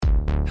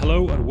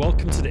Hello and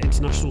welcome to the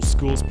International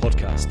Schools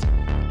Podcast.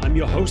 I'm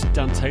your host,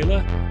 Dan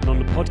Taylor, and on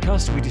the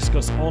podcast we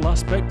discuss all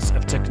aspects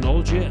of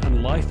technology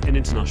and life in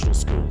international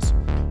schools,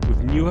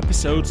 with new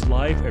episodes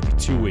live every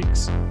 2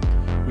 weeks.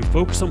 We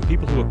focus on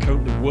people who are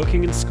currently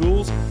working in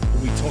schools,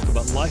 and we talk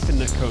about life in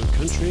their current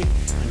country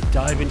and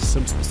dive into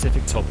some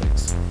specific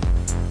topics.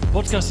 The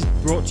podcast is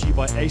brought to you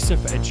by Acer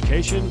for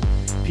Education.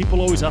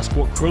 People always ask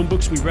what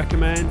Chromebooks we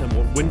recommend and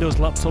what Windows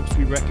laptops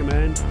we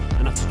recommend,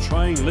 and after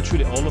trying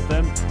literally all of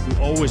them, we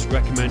always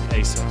recommend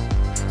Acer.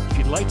 If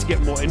you'd like to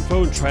get more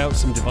info and try out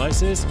some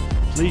devices,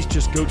 please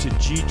just go to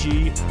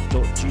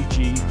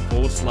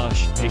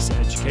gg.gg/Acer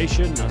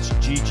Education. That's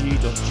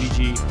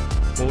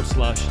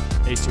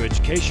gg.gg/Acer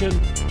Education,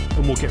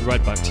 and we'll get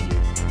right back to you.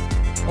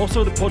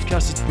 Also, the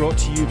podcast is brought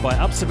to you by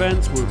Apps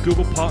Events. We're a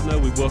Google partner.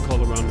 We work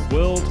all around the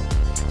world.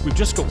 We've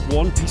just got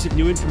one piece of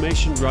new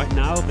information right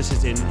now. This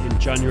is in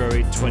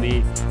January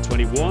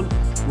 2021.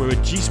 We're a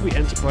G Suite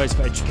Enterprise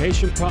for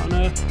Education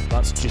partner.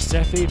 That's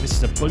Giuseppe. This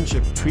is a bunch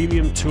of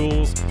premium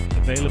tools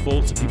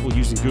available to people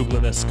using Google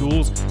at their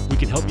schools. We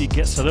can help you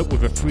get set up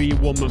with a free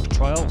 1-month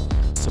trial.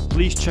 So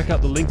please check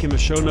out the link in the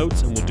show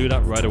notes and we'll do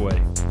that right away.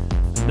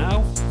 And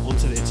now, on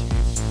to the interview.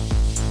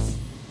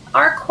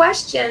 Our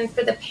question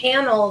for the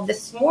panel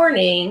this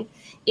morning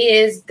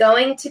is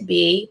going to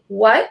be,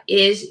 what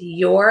is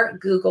your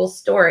Google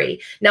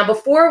story? Now,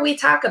 before we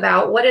talk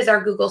about what is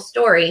our Google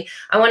story,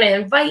 I want to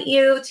invite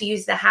you to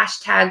use the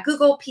hashtag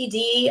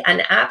GooglePD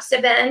and Apps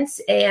Events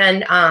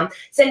and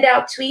send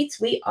out tweets.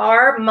 We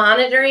are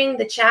monitoring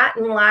the chat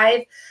and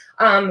live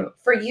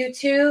for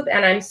YouTube,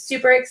 and I'm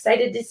super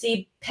excited to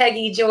see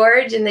Peggy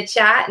George in the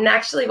chat. And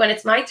actually, when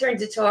it's my turn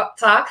to talk,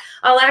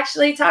 I'll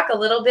actually talk a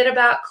little bit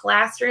about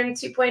Classroom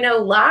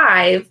 2.0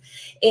 Live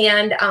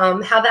and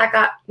how that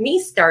got me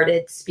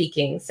started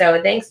speaking.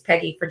 So thanks,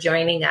 Peggy, for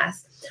joining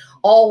us.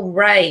 All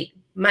right,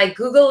 my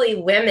googly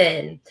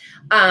women.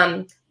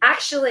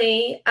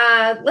 Actually,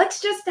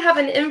 let's just have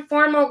an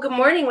informal good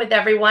morning with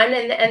everyone,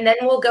 and then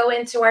we'll go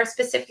into our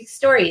specific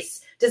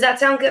stories. Does that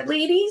sound good,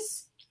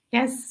 ladies?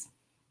 Yes.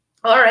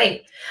 All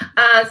right.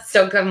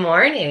 So good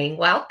morning.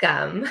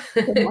 Welcome.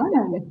 Good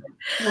morning.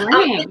 Good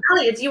morning.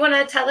 Natalia, do you want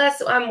to tell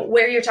us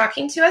where you're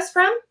talking to us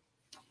from?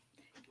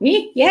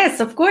 Me? Yes,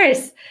 of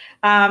course.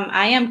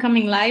 I am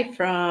coming live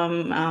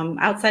from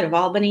outside of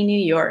Albany, New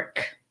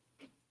York.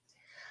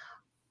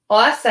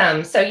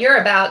 Awesome. So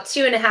you're about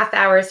 2.5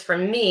 hours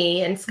from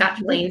me in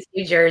Scotch Plains,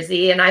 New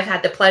Jersey. And I've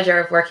had the pleasure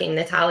of working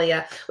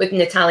with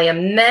Natalia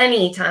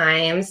many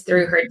times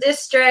through her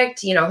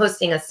district,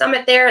 hosting a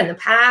summit there in the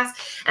past,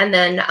 and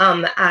then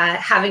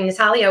having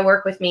Natalia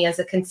work with me as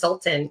a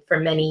consultant for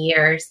many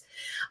years.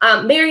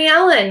 Mary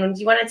Ellen, do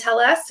you want to tell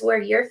us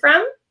where you're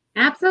from?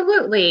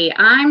 Absolutely.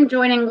 I'm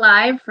joining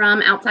live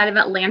from outside of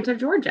Atlanta,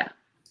 Georgia.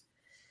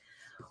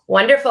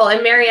 Wonderful.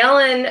 And Mary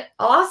Ellen,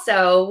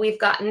 also, we've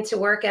gotten to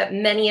work at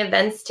many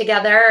events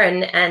together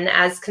and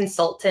as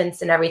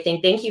consultants and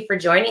everything. Thank you for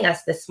joining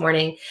us this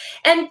morning.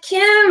 And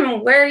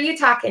Kim, where are you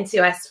talking to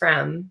us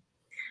from?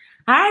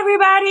 Hi,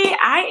 everybody.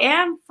 I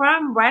am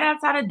from right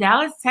outside of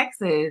Dallas,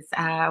 Texas,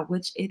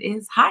 which it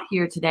is hot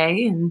here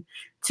today. And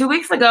 2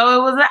 weeks ago,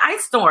 it was an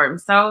ice storm.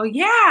 So,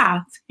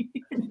 yeah.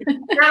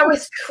 That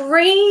was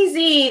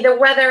crazy, the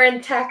weather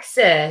in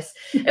Texas.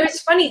 It was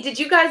funny. Did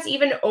you guys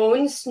even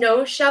own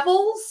snow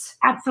shovels?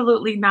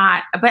 Absolutely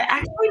not. But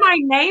actually, my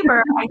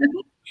neighbor,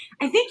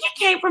 I think he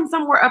came from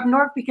somewhere up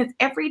north because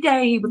every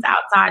day he was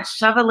outside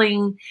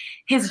shoveling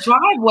his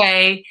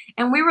driveway.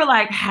 And we were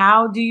like,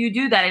 how do you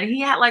do that? And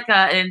he had like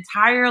an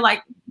entire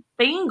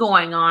thing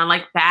going on,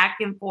 like back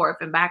and forth.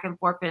 And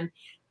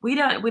we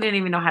didn't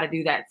even know how to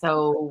do that.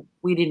 So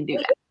we didn't do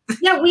that.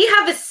 Yeah, we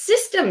have a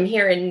system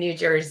here in New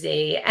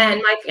Jersey,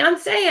 and my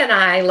fiance and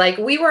I,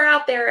 we were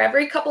out there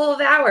every couple of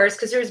hours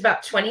because there was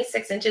about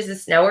 26 inches of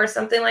snow or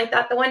something like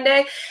that the one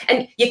day,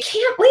 and you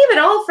can't leave it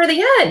all for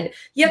the end.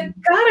 You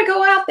gotta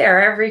go out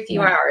there every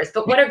few hours.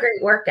 But what a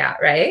great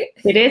workout, right?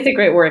 It is a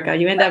great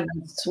workout. You end up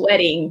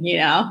sweating,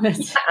 I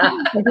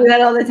do that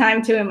all the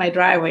time too in my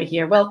driveway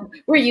here. Well,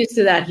 we're used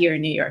to that here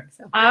in New York.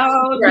 So.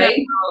 Oh,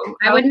 right.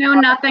 I would know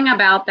nothing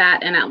about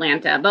that in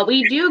Atlanta, but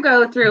we do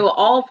go through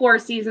all 4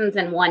 seasons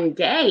in one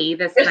day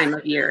this time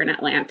of year in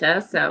Atlanta.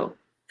 So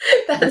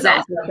that's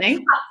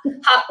awesome.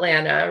 Hot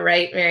Atlanta,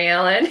 right, Mary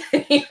Ellen?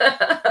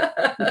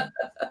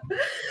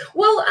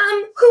 Well,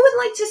 who would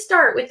like to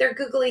start with their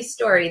googly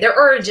story, their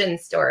origin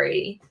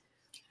story?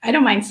 I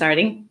don't mind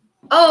starting.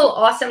 Oh,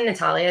 awesome,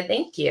 Natalia.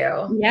 Thank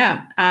you.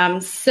 Yeah.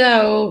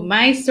 So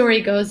my story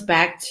goes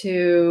back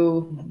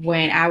to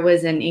when I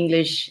was in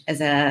English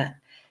as a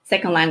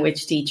second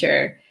language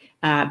teacher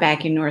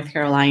back in North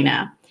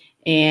Carolina.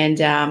 And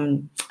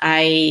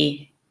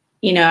I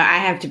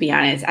have to be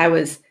honest, I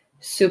was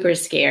super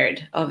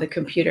scared of the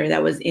computer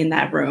that was in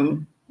that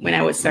room when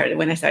I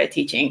started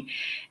teaching.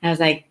 And I was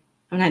like,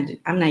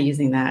 I'm not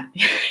using that.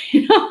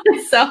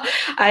 So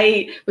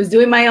I was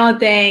doing my own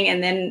thing.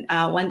 And then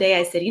one day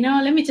I said,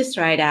 let me just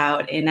try it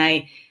out. And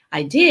I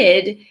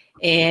did.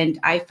 And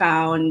I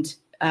found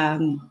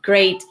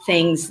great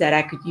things that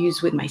I could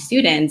use with my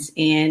students.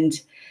 And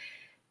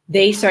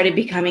they started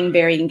becoming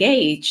very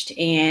engaged,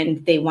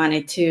 and they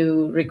wanted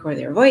to record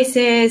their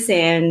voices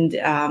and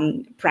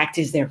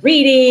practice their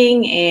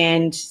reading.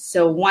 And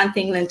so one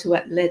thing led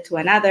to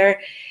another.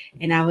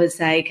 And I was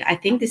like, I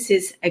think this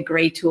is a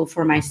great tool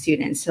for my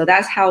students. So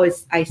that's how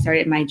I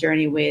started my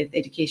journey with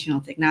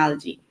educational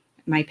technology.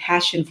 My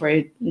passion for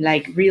it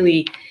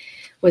really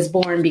was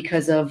born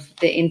because of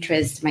the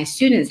interest my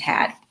students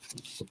had,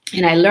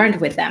 and I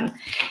learned with them.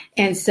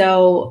 And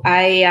so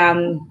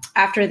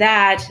after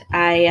that,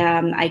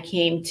 I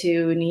came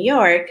to New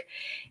York,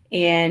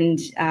 and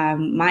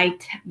my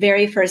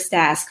very first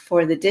task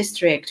for the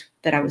district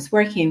that I was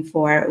working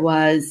for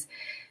was,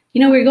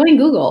 we're going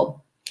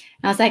Google.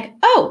 And I was like,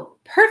 oh,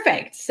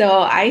 perfect.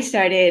 So I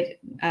started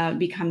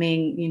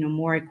becoming,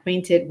 more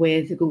acquainted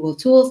with Google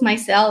tools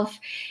myself,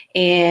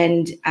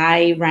 and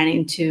I ran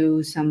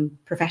into some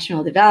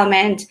professional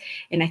development.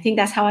 And I think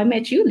that's how I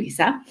met you,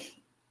 Lisa.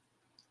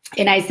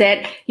 And I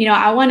said,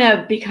 I want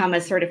to become a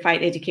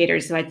certified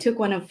educator. So I took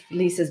one of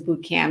Lisa's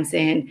boot camps,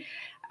 and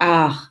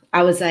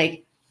I was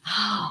like,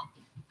 oh,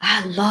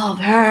 I love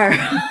her.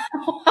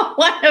 I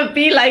want to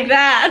be like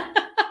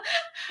that.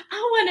 I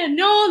want to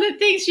know the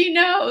things she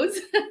knows.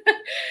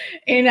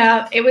 And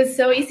it was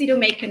so easy to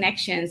make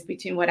connections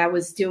between what I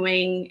was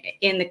doing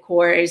in the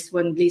course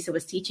when Lisa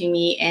was teaching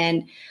me,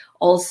 and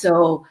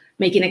also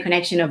making a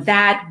connection of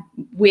that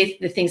with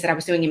the things that I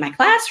was doing in my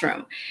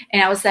classroom.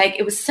 And I was like,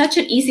 it was such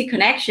an easy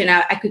connection.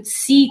 I could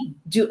see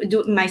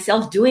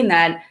myself doing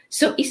that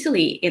so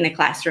easily in the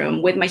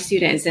classroom with my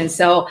students. And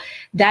so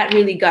that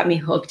really got me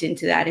hooked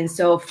into that. And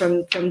so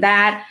from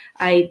that,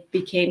 I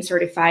became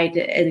certified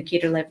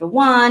educator level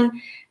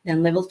 1,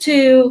 then level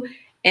 2.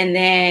 And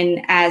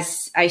then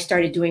as I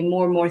started doing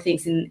more and more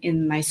things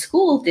in my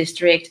school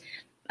district,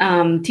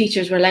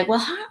 teachers were like, well,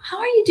 how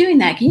are you doing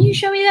that? Can you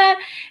show me that?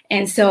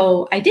 And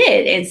so I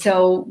did. And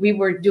so we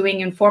were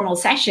doing informal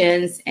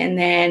sessions, and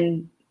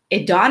then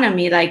it dawned on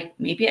me, like,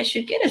 maybe I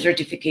should get a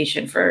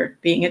certification for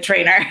being a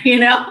trainer,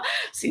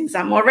 since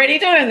I'm already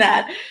doing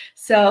that.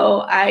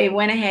 So I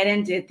went ahead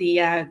and did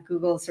the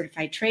Google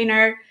Certified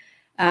Trainer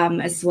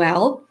as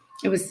well.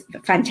 It was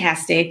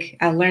fantastic.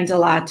 I learned a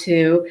lot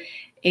too.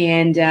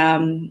 And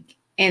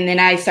then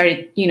I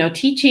started,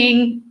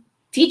 teaching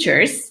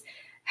teachers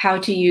how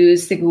to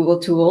use the Google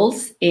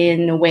tools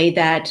in a way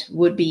that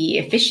would be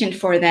efficient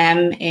for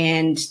them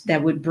and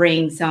that would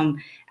bring some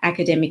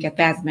academic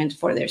advancement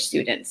for their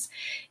students.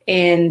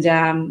 And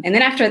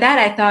then after that,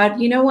 I thought,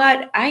 you know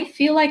what? I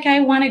feel like I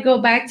want to go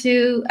back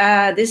to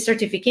this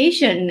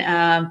certification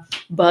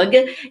bug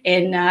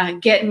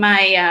and get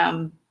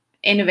my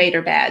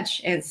innovator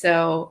badge. And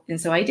so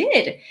I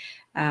did.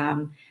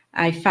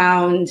 I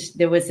found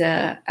there was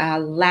a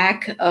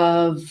lack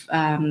of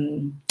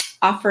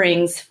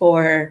offerings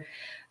for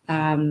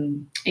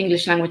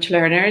English language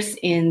learners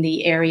in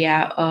the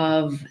area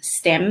of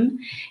STEM.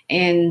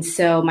 And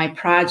so my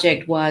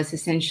project was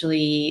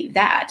essentially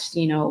that,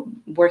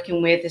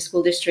 working with the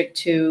school district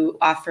to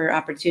offer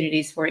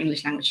opportunities for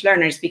English language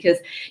learners, because,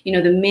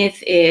 the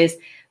myth is,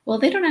 well,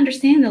 they don't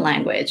understand the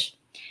language.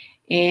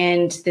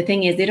 And the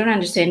thing is, they don't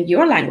understand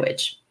your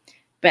language,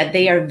 but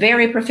they are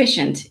very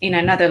proficient in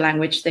another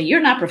language that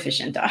you're not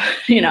proficient on,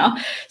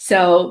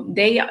 So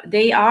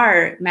they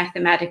are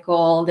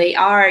mathematical. They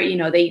are,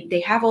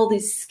 they have all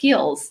these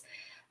skills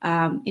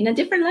in a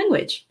different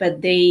language,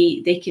 but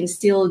they can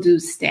still do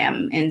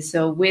STEM. And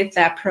so with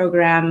that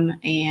program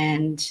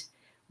and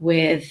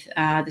with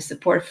the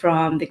support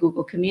from the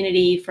Google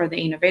community, for the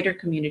innovator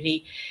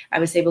community, I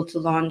was able to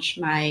launch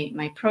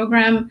my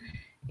program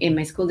in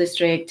my school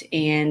district,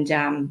 and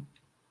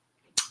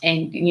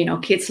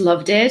kids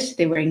loved it.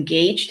 They were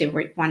engaged. They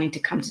were wanting to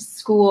come to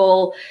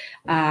school.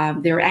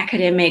 Their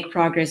academic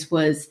progress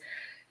was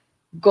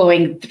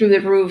going through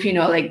the roof.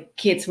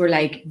 Kids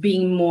were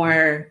being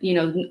more,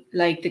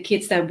 like the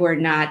kids that were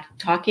not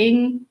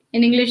talking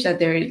in English, that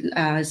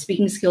their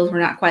speaking skills were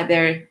not quite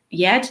there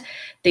yet.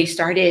 They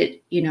started,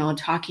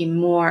 talking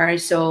more.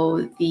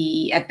 So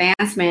the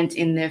advancement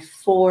in the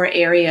 4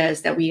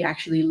 areas that we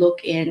actually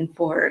look in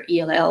for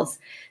ELLs,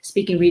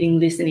 speaking, reading,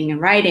 listening, and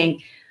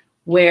writing,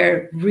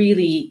 were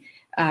really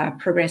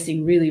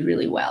progressing really,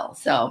 really well.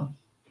 So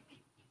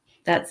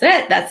that's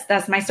it.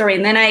 That's my story.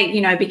 And then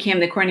I became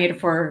the coordinator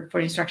for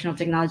instructional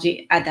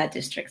technology at that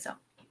district. So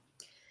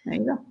there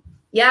you go.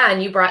 Yeah,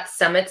 and you brought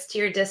summits to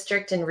your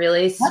district and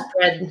really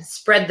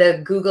spread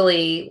the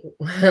googly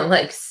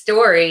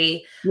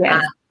story,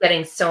 yes.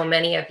 Getting so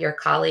many of your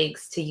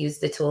colleagues to use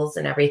the tools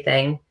and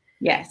everything.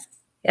 Yes.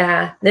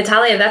 Yeah,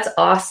 Natalia, that's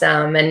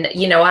awesome. And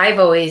I've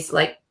always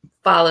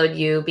followed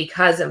you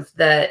because of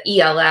the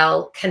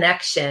ELL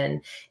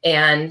connection,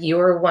 and you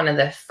were one of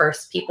the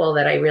first people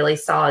that I really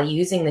saw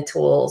using the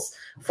tools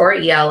for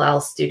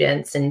ELL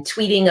students and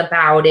tweeting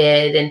about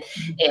it,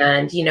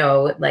 and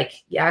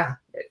yeah,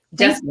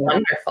 just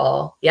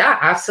wonderful. Yeah,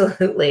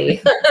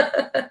 absolutely.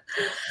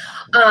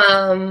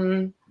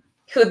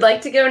 Who'd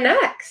like to go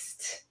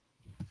next?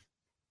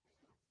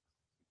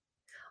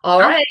 All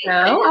right.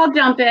 I'll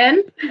jump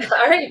in.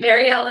 All right,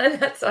 Mary Ellen.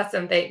 That's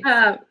awesome. Thanks.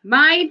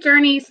 My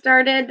journey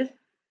started,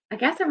 I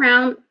guess,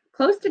 around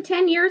close to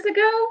 10 years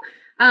ago.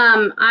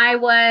 I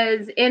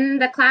was in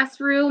the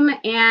classroom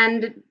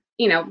and,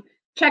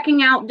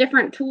 checking out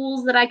different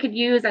tools that I could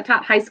use. I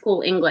taught high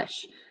school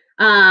English.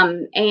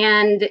 And,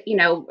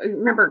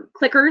 remember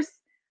clickers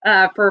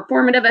for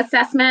formative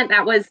assessment.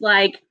 That was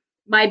like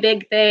my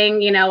big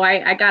thing.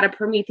 I got a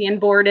Promethean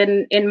board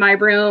in my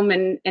room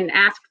and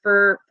asked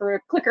for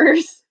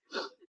clickers.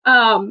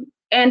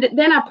 And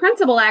then a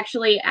principal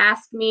actually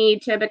asked me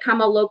to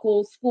become a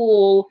local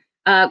school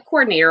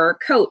coordinator or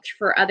coach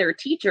for other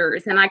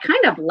teachers. And I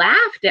kind of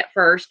laughed at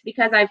first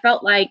because I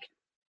felt like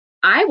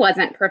I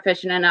wasn't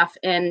proficient enough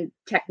in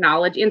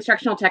technology,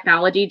 instructional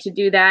technology, to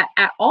do that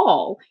at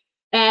all.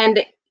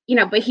 And,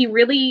 but he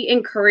really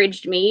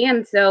encouraged me.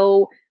 And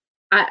so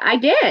I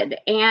did.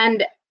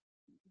 And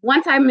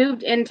once I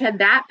moved into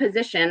that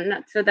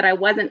position so that I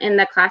wasn't in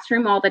the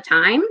classroom all the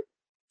time,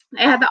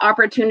 I had the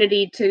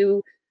opportunity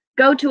to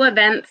go to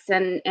events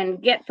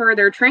and get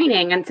further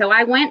training. And so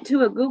I went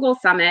to a Google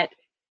Summit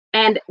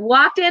and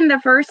walked in the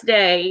first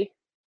day,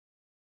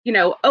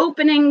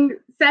 opening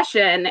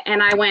session,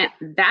 and I went,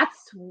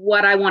 that's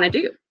what I want to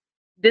do.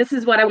 This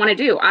is what I want to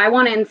do. I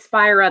want to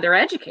inspire other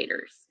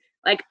educators.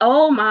 Like,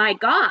 oh my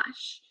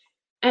gosh.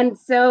 And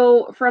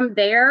so from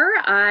there,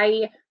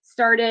 I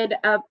started,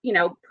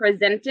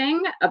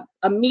 presenting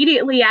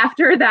immediately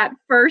after that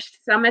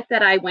first summit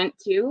that I went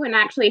to, and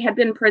actually had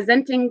been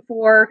presenting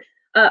for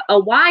a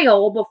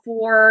while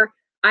before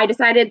I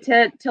decided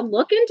to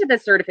look into the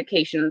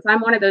certifications.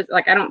 I'm one of those,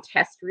 I don't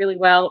test really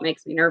well. It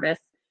makes me nervous.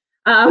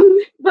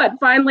 But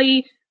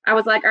finally, I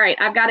was like, all right,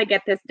 I've got to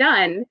get this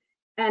done.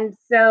 And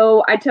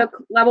so I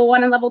took level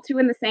 1 and level 2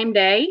 in the same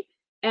day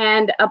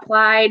and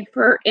applied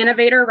for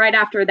Innovator right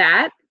after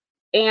that,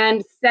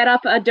 and set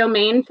up a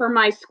domain for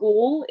my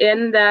school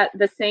in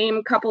the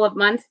same couple of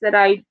months that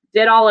I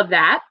did all of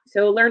that.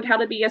 So learned how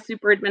to be a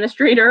super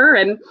administrator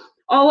and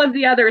all of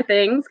the other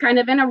things kind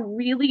of in a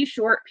really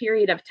short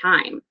period of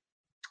time.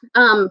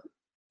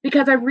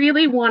 Because I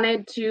really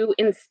wanted to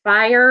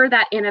inspire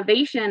that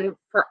innovation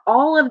for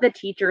all of the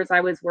teachers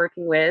I was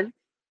working with.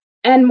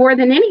 And more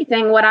than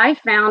anything, what I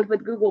found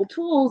with Google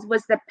Tools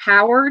was the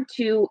power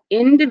to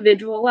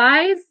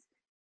individualize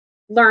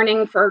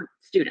learning for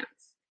students.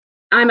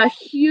 I'm a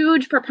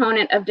huge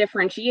proponent of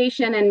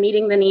differentiation and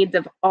meeting the needs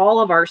of all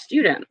of our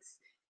students.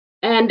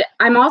 And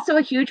I'm also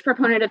a huge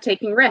proponent of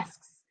taking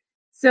risks.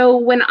 So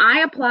when I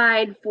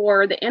applied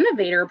for the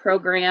Innovator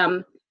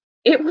program,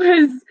 it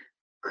was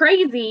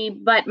crazy,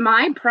 but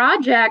my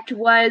project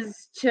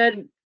was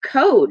to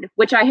code,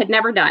 which I had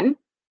never done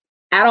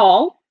at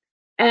all.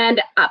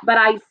 And but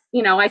I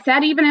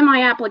said, even in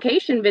my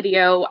application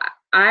video,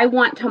 I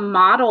want to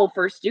model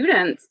for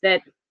students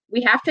that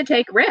we have to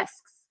take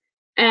risks.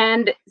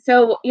 And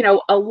so,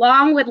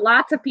 along with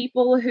lots of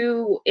people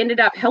who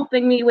ended up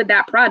helping me with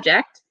that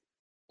project,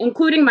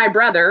 including my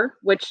brother,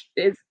 which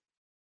is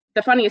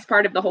the funniest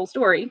part of the whole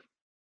story,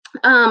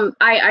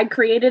 I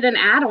created an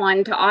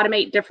add-on to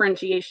automate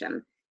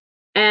differentiation.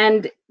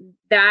 And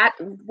that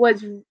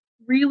was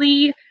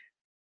really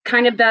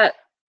kind of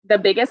the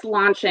biggest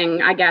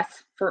launching, I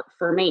guess,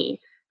 for me.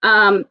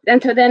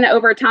 And so then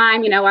over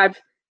time,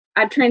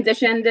 I've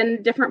transitioned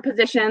in different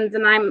positions,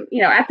 and I'm,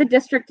 at the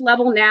district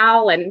level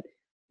now, and,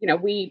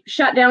 we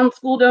shut down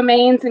school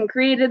domains and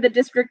created the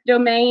district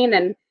domain.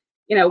 And,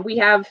 we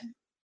have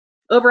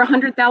over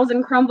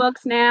 100,000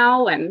 Chromebooks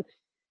now and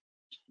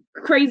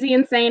crazy,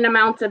 insane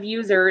amounts of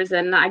users.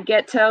 And I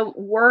get to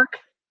work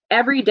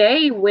every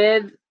day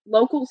with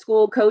local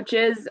school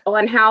coaches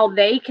on how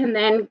they can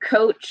then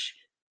coach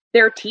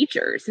their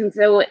teachers. And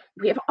so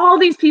we have all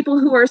these people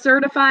who are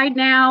certified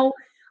now,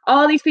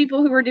 all these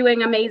people who are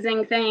doing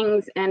amazing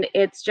things. And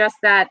it's just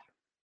that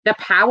the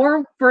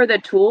power for the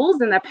tools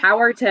and the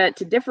power to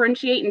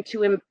differentiate and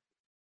to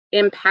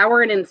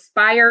empower and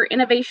inspire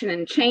innovation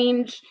and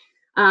change.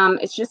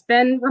 It's just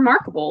been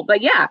remarkable.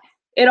 But yeah,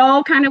 it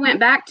all kind of went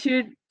back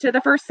to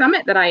the first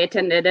summit that I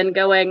attended and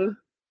going,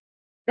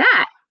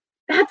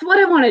 that's what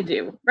I want to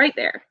do right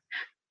there.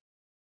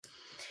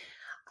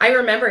 I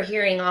remember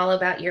hearing all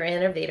about your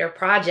Innovator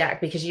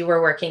project because you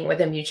were working with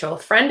a mutual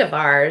friend of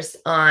ours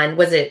on,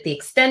 was it the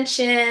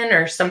extension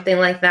or something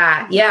like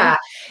that? Mm-hmm. Yeah.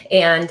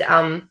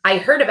 And I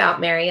heard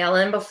about Mary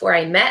Ellen before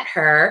I met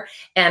her,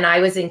 and I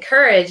was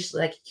encouraged,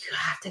 like, you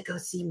have to go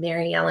see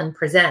Mary Ellen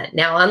present.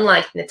 Now,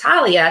 unlike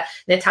Natalia,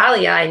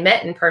 I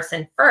met in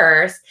person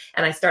first,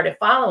 and I started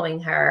following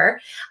her.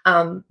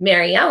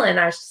 Mary Ellen,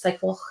 I was just like,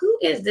 well, who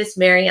is this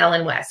Mary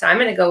Ellen West? I'm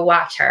going to go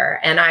watch her.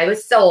 And I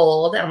was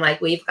sold. I'm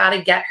like, we've got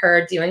to get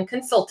her doing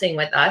consulting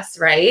with us,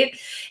 right?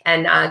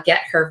 And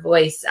get her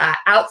voice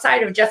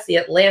outside of just the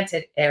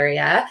Atlanta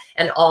area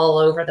and all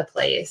over the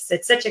place.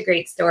 It's such a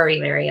great story,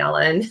 Mary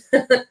Ellen.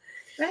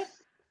 Right.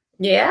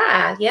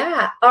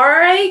 Yeah. All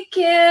right,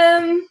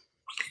 Kim.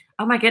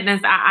 Oh my goodness.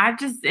 I've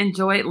just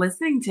enjoyed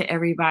listening to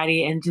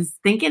everybody and just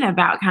thinking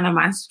about kind of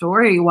my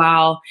story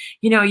while,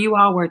 you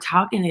all were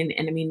talking.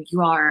 And I mean,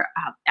 you all are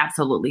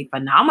absolutely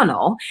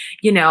phenomenal,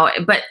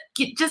 but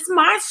just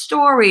my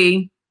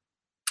story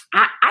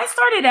I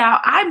started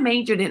out, I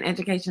majored in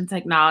education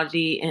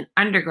technology in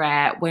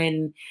undergrad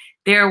when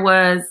there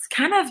was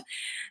kind of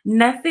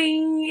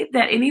nothing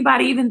that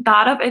anybody even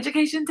thought of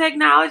education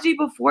technology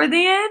before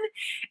then.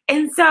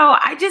 And so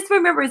I just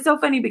remember it's so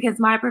funny because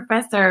my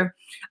professor,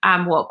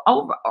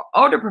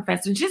 older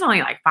professor, and she's only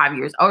like 5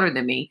 years older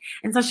than me.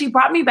 And so she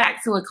brought me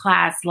back to a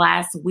class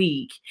last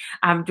week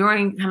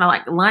during kind of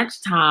like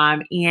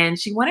lunchtime. And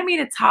she wanted me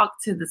to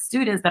talk to the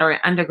students that are in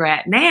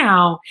undergrad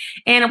now.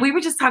 And we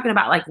were just talking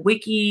about like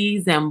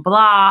wikis and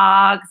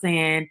blogs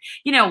and,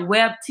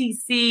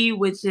 WebTC,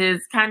 which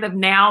is kind of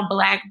now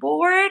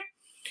Blackboard.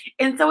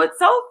 And so it's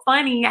so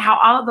funny how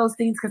all of those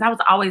things, because I was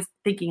always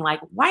thinking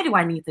like, why do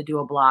I need to do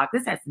a blog?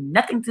 This has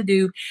nothing to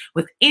do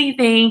with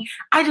anything.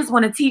 I just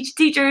want to teach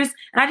teachers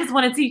and I just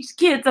want to teach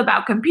kids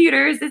about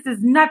computers. This is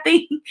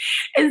nothing.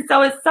 And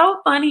so it's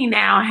so funny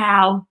now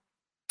how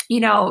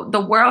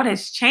the world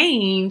has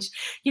changed,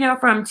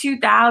 from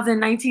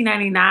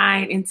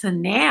 1999 into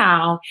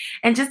now,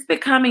 and just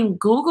becoming a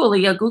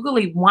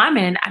googly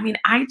woman. I mean,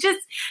 I just,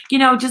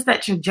 just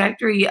that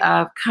trajectory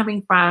of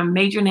coming from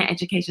majoring in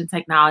education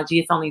technology.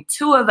 It's only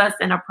 2 of us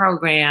in a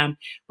program.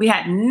 We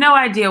had no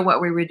idea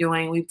what we were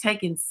doing. We've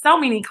taken so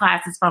many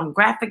classes from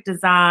graphic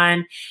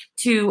design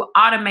to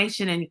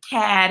automation and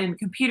CAD and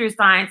computer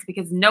science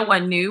because no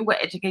one knew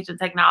what education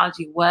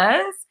technology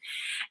was.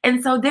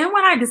 And so then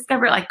when I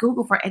discovered like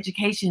Google for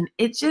Education,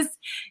 it just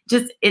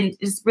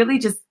really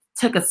just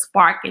took a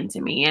spark into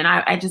me. And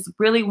I just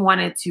really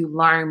wanted to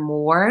learn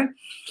more,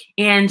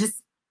 and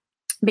just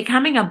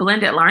becoming a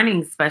blended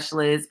learning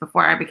specialist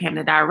before I became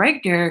the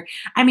director.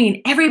 I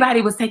mean,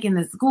 everybody was taking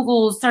this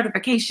Google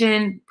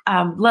certification,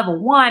 level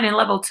 1 and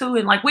level 2.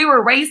 And like we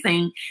were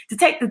racing to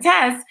take the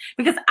test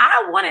because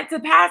I wanted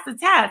to pass the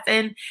test.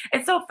 And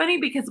it's so funny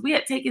because we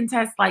had taken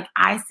tests like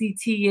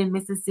ICT in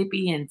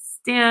Mississippi and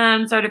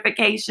STEM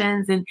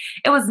certifications. And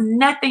it was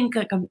nothing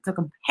to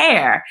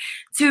compare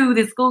to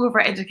this Google for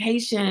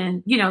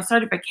Education,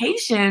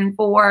 certification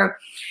for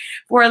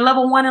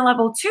level 1 and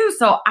level 2.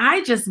 So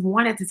I just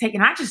wanted to take it.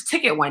 And I just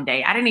took it one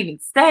day. I didn't even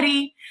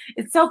study.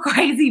 It's so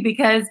crazy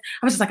because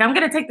I was just like, I'm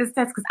going to take this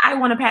test because I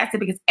want to pass it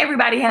because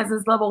everybody has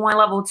this level 1,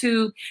 level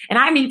 2, and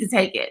I need to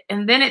take it.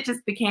 And then it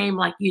just became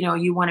like,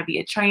 you want to be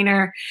a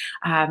trainer,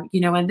 and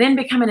then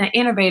becoming an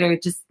innovator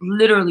just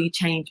literally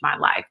changed my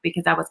life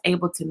because I was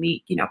able to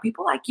meet,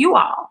 people like you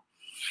all,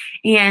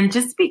 and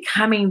just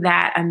becoming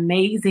that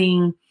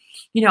amazing,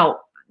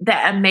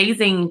 that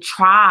amazing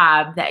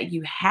tribe that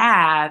you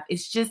have.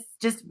 It's just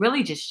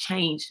really just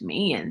changed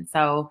me. And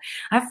so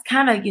that's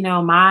kind of,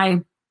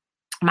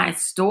 my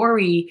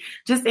story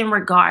just in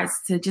regards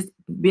to just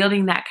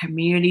building that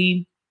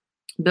community,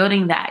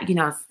 building that,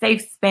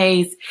 safe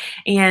space,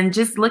 and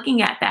just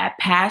looking at that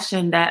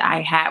passion that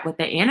I had with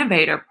the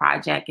Innovator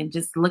Project, and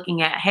just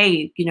looking at,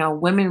 hey,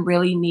 women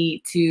really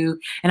need to,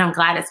 and I'm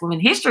glad it's Women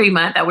History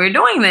Month that we're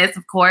doing this,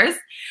 of course,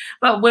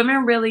 but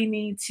women really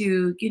need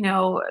to,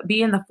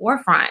 be in the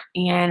forefront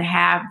and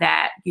have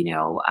that,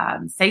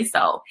 say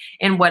so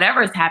in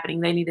whatever is happening.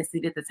 They need a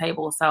seat at the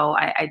table. So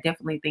I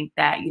definitely think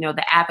that,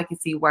 the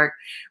advocacy work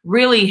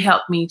really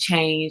helped me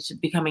change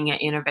becoming an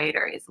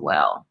innovator as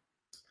well.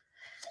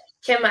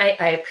 Kim,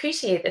 I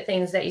appreciate the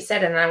things that you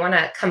said, and I want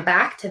to come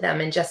back to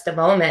them in just a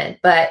moment.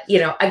 But,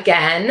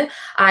 again,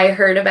 I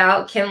heard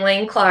about Kim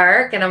Lane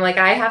Clark, and I'm like,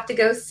 I have to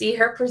go see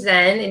her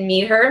present and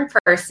meet her in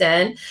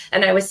person.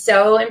 And I was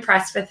so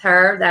impressed with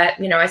her that,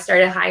 I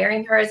started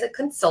hiring her as a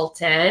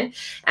consultant.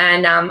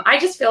 And I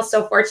just feel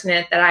so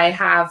fortunate that I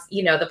have,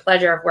 the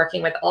pleasure of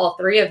working with all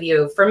 3 of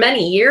you for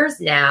many years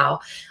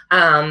now.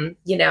 And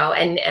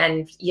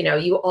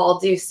you all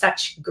do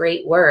such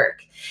great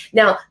work.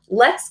 Now,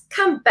 let's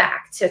come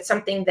back to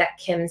something that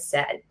Kim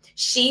said.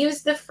 She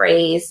used the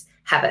phrase,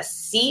 have a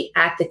seat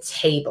at the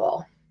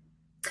table.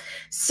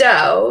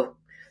 So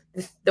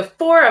the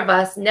 4 of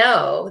us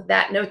know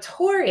that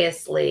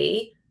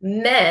notoriously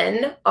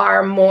men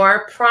are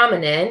more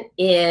prominent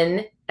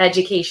in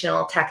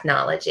educational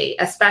technology,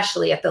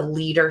 especially at the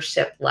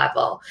leadership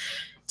level.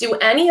 Do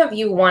any of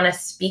you want to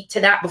speak to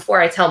that before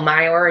I tell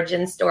my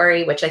origin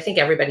story, which I think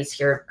everybody's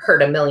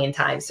heard a million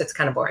times, so it's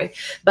kind of boring.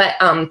 But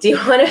do you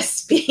want to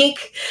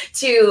speak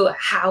to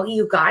how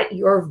you got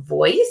your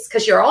voice?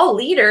 Because you're all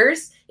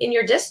leaders in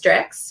your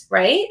districts,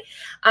 right?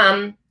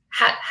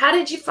 How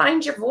did you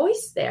find your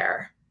voice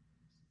there?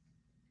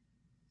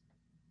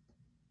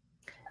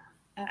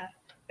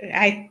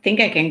 I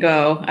think I can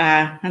go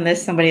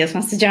unless somebody else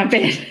wants to jump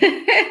in.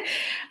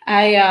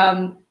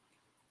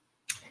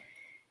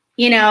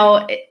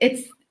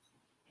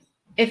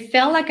 It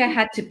felt like I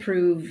had to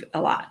prove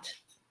a lot,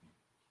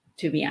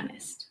 to be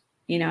honest.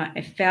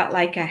 It felt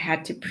like I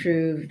had to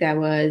prove that I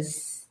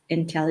was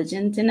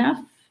intelligent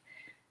enough,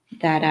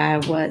 that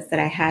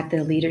I had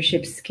the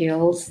leadership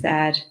skills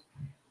that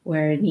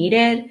were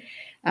needed,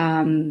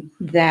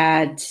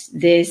 that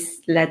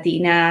this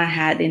Latina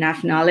had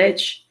enough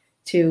knowledge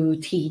to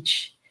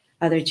teach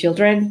other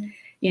children.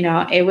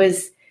 It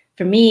was,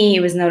 for me,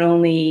 it was not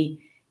only,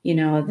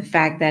 the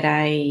fact that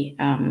I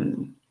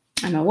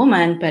I'm a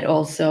woman, but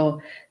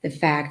also the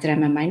fact that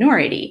I'm a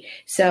minority.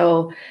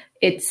 So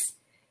it's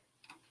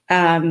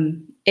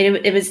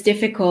it was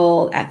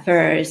difficult at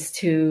first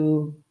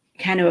to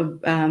kind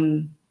of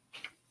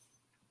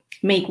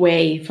make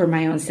way for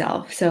my own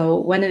self. So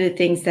one of the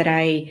things that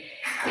I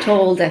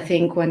told, I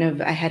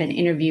had an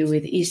interview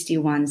with Easty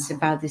once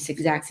about this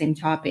exact same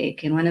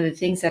topic. And one of the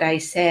things that I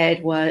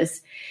said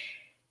was,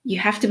 you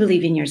have to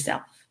believe in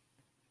yourself.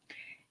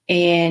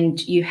 And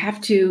you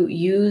have to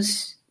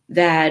use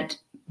that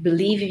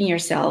belief in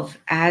yourself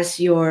as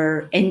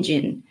your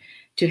engine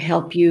to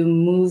help you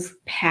move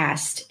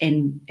past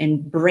and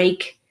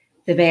break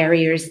the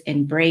barriers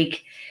and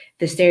break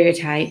the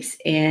stereotypes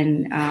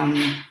and,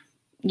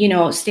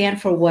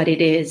 stand for what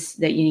it is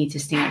that you need to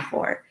stand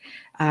for,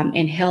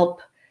 and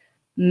help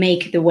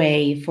make the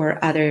way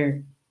for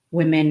other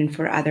women and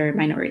for other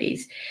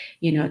minorities,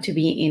 to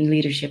be in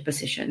leadership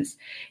positions.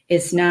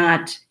 It's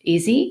not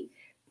easy,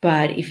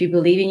 but if you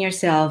believe in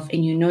yourself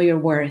and you know your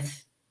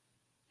worth,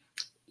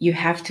 you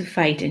have to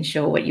fight and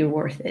show what your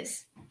worth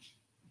is.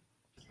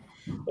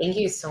 Thank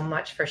you so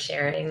much for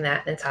sharing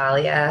that,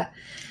 Natalia.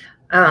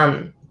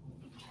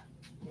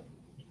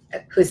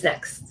 Who's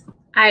next?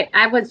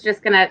 I was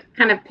just going to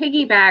kind of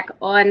piggyback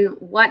on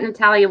what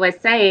Natalia was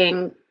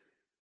saying,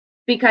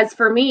 because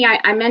for me,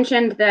 I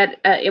mentioned that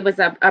it was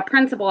a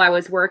principal I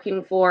was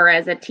working for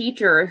as a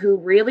teacher who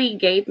really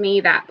gave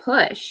me that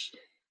push.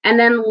 And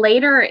then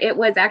later, it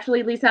was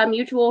actually Lisa, a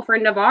mutual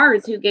friend of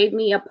ours, who gave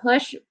me a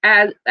push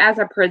as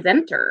a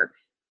presenter.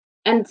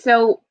 And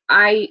so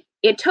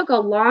it took a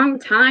long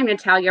time,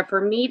 Natalia, for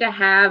me to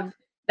have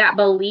that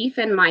belief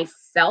in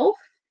myself.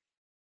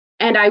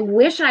 And I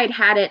wish I'd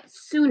had it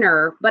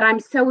sooner, but I'm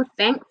so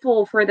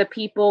thankful for the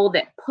people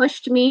that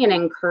pushed me and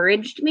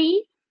encouraged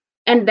me.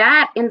 And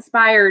that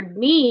inspired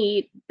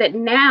me that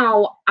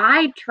now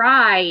I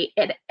try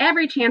at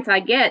every chance I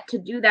get to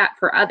do that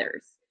for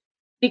others.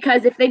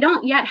 Because if they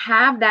don't yet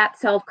have that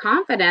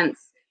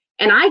self-confidence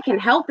and I can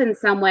help in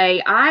some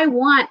way, I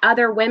want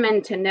other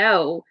women to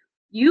know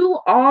you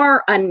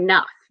are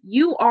enough.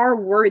 You are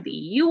worthy.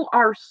 You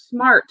are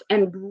smart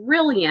and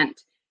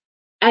brilliant.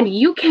 And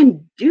you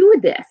can do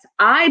this.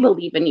 I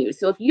believe in you.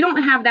 So if you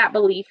don't have that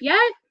belief yet,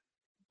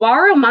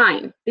 borrow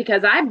mine,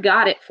 because I've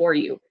got it for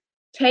you.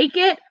 Take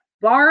it,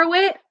 borrow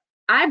it.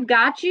 I've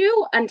got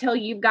you until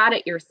you've got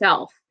it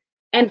yourself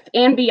and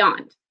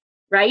beyond,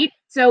 right?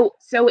 So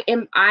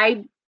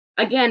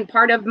again,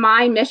 part of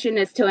my mission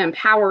is to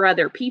empower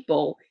other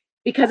people,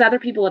 because other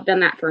people have done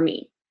that for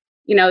me.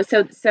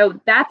 So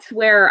that's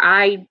where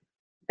I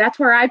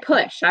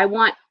push. I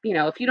want,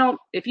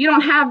 if you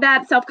don't have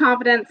that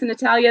self-confidence,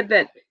 Natalia,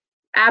 that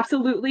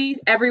absolutely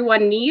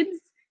everyone needs,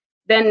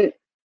 then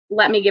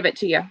let me give it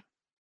to you.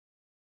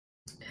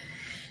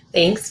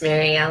 Thanks,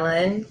 Mary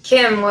Ellen.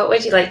 Kim, what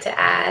would you like to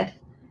add?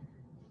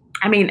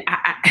 I mean,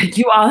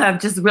 you all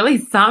have just really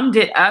summed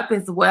it up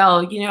as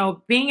well.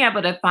 Being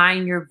able to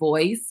find your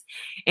voice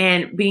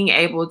and being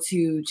able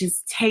to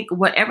just take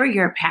whatever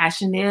your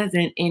passion is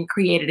and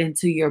create it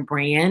into your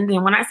brand.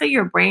 And when I say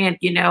your brand,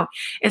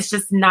 it's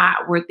just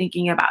not, we're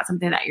thinking about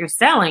something that you're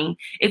selling.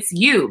 It's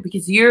you,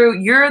 because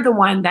you're the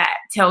one that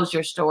tells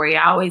your story.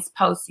 I always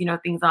post,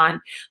 things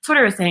on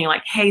Twitter saying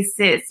like, hey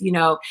sis,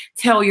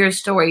 tell your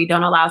story.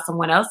 Don't allow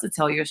someone else to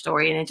tell your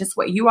story. And it's just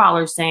what you all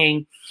are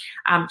saying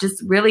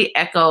just really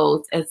echoes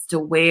as to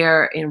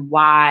where and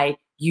why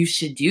you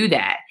should do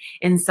that.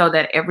 And so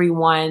that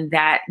everyone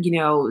that,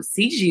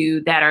 sees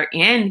you, that are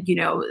in,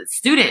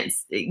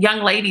 students,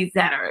 young ladies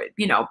that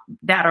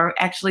are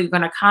actually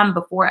going to come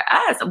before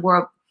us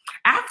or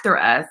after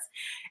us,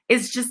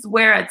 it's just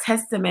where a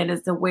testament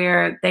is to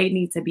where they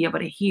need to be able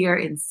to hear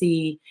and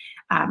see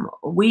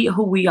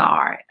who we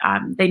are.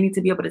 They need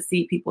to be able to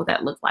see people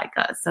that look like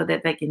us so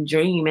that they can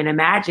dream and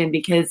imagine.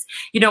 Because,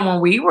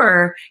 when we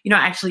were,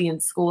 actually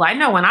in school, I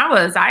know when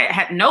I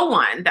had no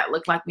one that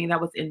looked like me that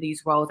was in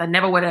these roles. I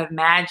never would have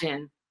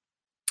imagined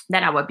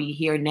that I would be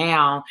here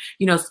now,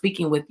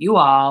 speaking with you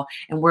all,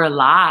 and we're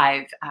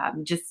live.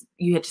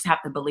 You just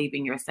have to believe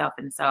in yourself.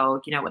 And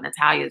so, what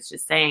Natalia is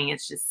just saying,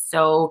 it's just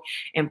so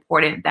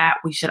important that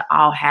we should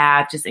all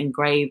have just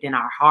engraved in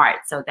our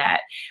hearts so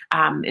that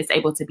it's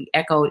able to be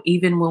echoed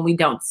even when we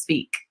don't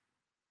speak.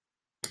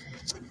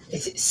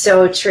 It's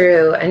so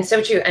true. And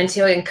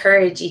to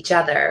encourage each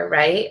other,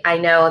 right? I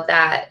know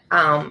that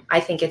I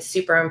think it's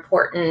super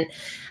important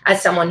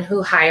as someone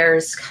who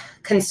hires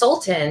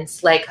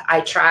consultants, like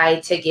I try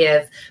to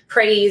give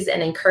praise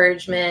and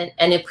encouragement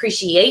and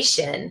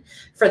appreciation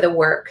for the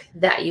work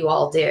that you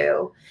all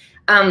do.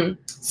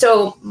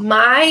 So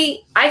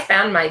I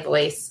found my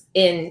voice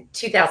in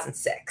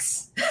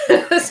 2006.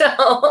 So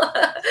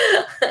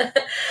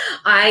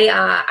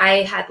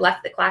I had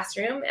left the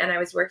classroom and I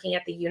was working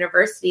at the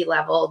university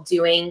level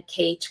doing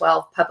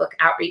K-12 public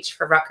outreach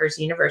for Rutgers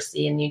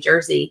University in New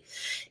Jersey.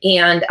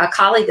 And a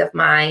colleague of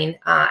mine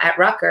at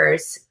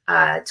Rutgers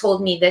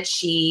told me that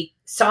she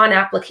saw an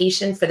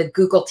application for the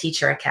Google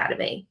Teacher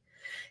Academy.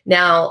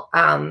 Now,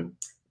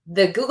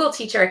 the Google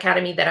Teacher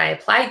Academy that I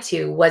applied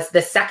to was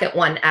the second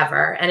one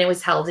ever, and it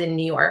was held in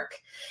New York.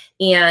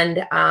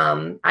 And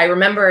I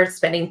remember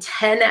spending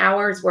 10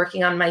 hours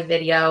working on my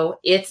video.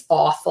 It's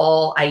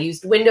awful. I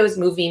used Windows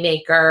Movie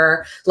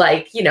Maker.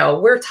 Like, you know,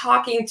 we're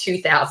talking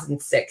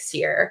 2006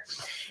 here.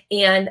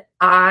 And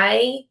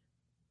I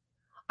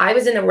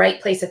was in the right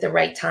place at the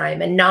right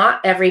time. And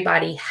not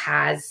everybody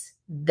has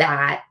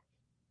that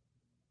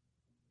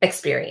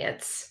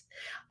experience.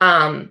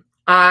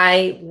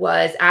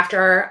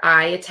 After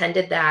I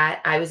attended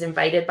that, I was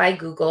invited by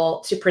Google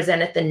to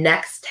present at the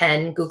next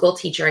 10 Google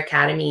Teacher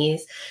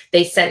Academies.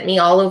 They sent me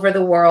all over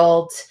the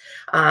world.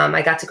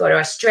 I got to go to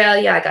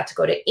Australia. I got to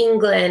go to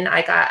England.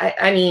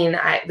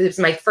 It was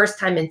my first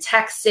time in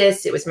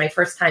Texas. It was my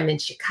first time in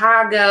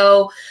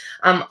Chicago,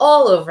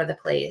 all over the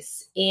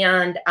place.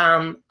 And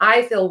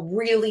I feel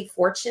really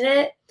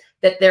fortunate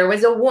that there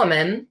was a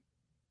woman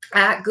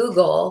at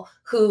Google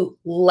who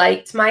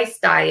liked my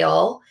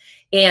style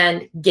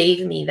and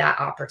gave me that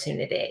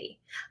opportunity.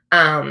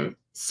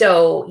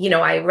 So, you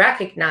know, I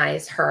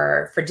recognize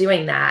her for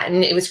doing that.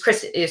 And it was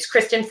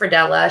Kristen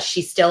Fradella.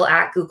 She's still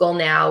at Google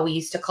now. We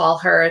used to call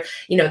her,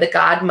 you know, the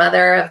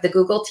godmother of the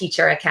Google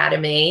Teacher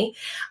Academy.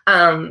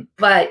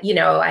 But, you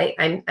know,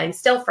 I'm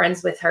still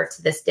friends with her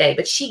to this day,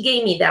 but she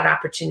gave me that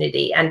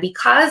opportunity. And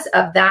because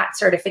of that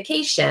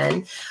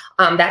certification,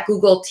 that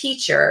Google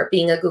Teacher,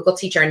 being a Google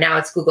Teacher, and now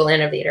it's Google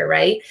Innovator,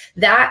 right?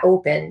 That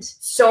opened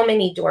so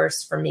many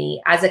doors for me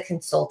as a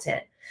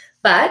consultant.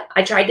 But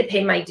I tried to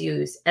pay my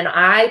dues, and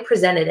I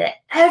presented at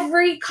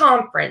every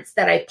conference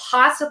that I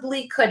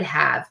possibly could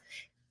have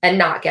and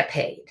not get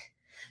paid.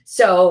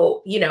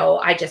 So, you know,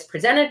 I just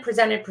presented,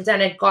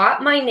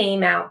 got my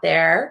name out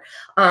there.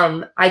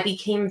 I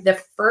became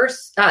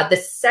the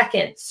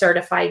second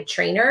certified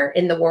trainer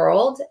in the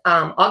world.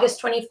 August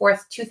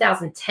 24th,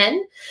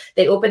 2010,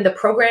 they opened the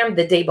program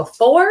the day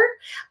before.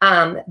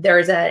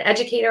 There's an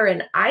educator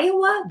in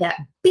Iowa that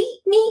beat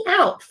me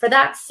out for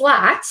that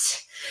slot.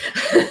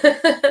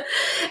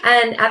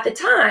 And at the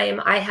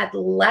time I had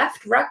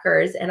left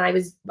Rutgers, and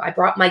I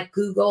brought my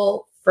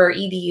Google for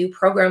EDU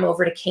program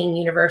over to Kane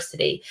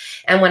University.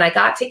 And when I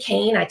got to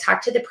Kane, I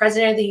talked to the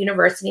president of the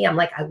university. I'm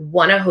like, I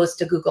want to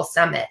host a Google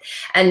Summit.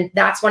 And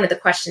that's one of the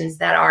questions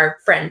that our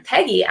friend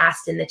Peggy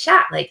asked in the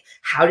chat, like,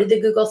 how did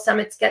the Google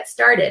Summits get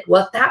started?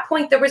 Well, at that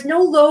point, there was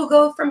no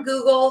logo from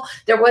Google.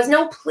 There was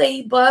no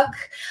playbook.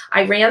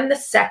 I ran the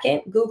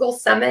second Google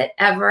Summit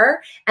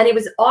ever, and it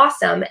was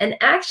awesome. And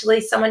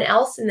actually, someone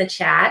else in the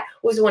chat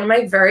was one of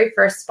my very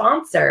first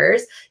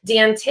sponsors,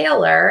 Dan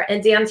Taylor.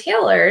 And Dan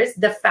Taylor's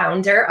the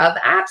founder of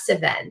Apps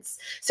Events.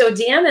 So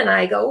Dan and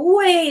I go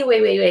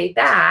way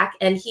back,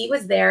 and he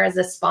was there as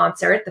a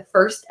sponsor at the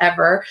first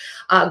ever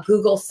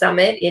Google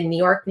Summit in New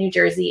York, New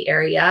Jersey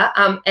area.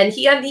 And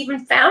he hadn't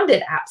even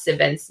founded Apps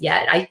Events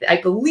yet.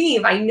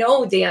 I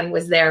know Dan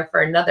was there for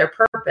another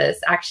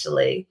purpose,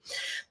 actually.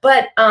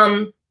 But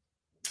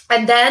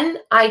and then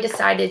I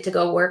decided to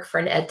go work for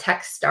an ed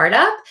tech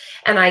startup,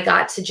 and I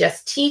got to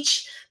just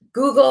teach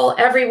Google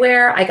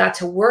everywhere. I got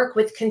to work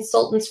with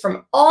consultants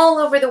from all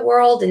over the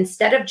world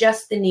instead of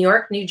just the New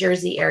York, New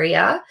Jersey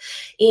area.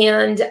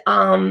 And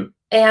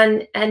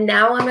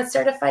now I'm a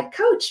certified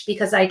coach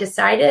because I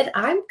decided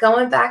I'm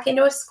going back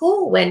into a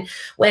school. When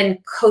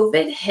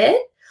COVID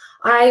hit,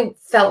 I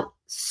felt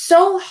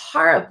so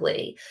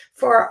horribly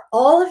for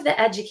all of the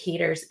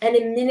educators and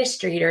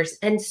administrators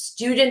and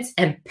students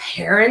and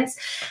parents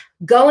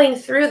going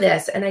through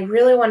this. And I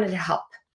really wanted to help